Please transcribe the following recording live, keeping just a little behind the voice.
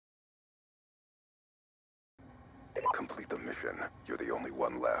Complete the mission. You're the only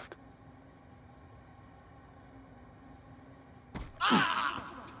one left.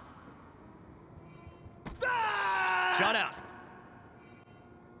 Shot out.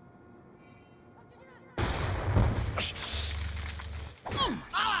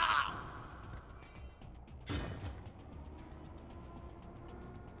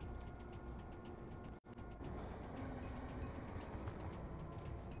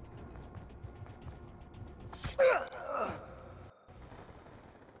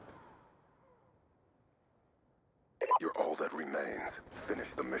 You're all that remains.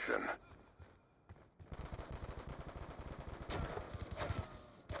 Finish the mission.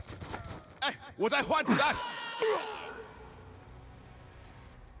 Hey, 我在换子弹。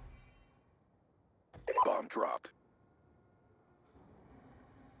Bomb dropped.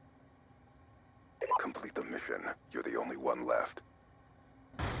 Complete the mission. You're the only one left.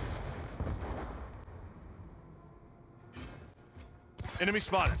 Enemy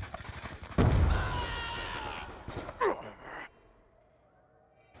spotted.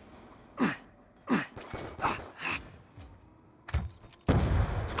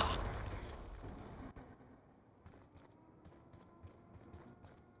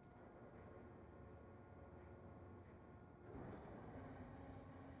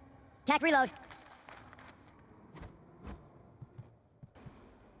 Tac reload.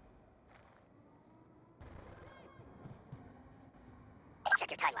 Check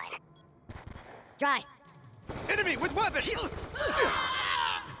your timeline. Dry. Enemy with weapon.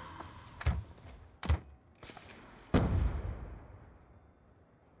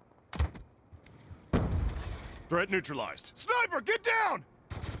 Threat neutralized. Sniper, get down!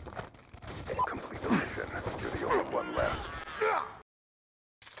 Complete the mission. You're the only one left.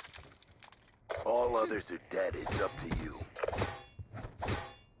 All others are dead. It's up to you.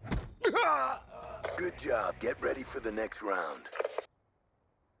 Good job. Get ready for the next round.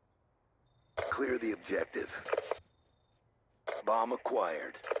 Clear the objective. Bomb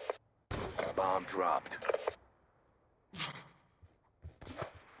acquired. Bomb dropped.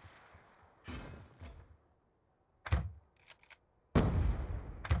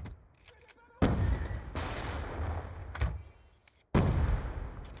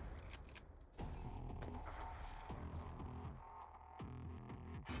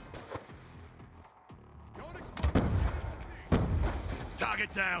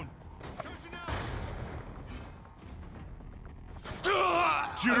 Target down.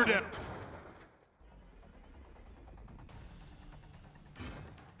 Shooter down.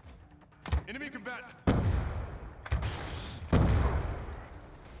 Enemy combatant.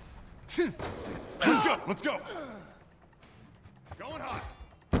 Let's go. Let's go. Going hot.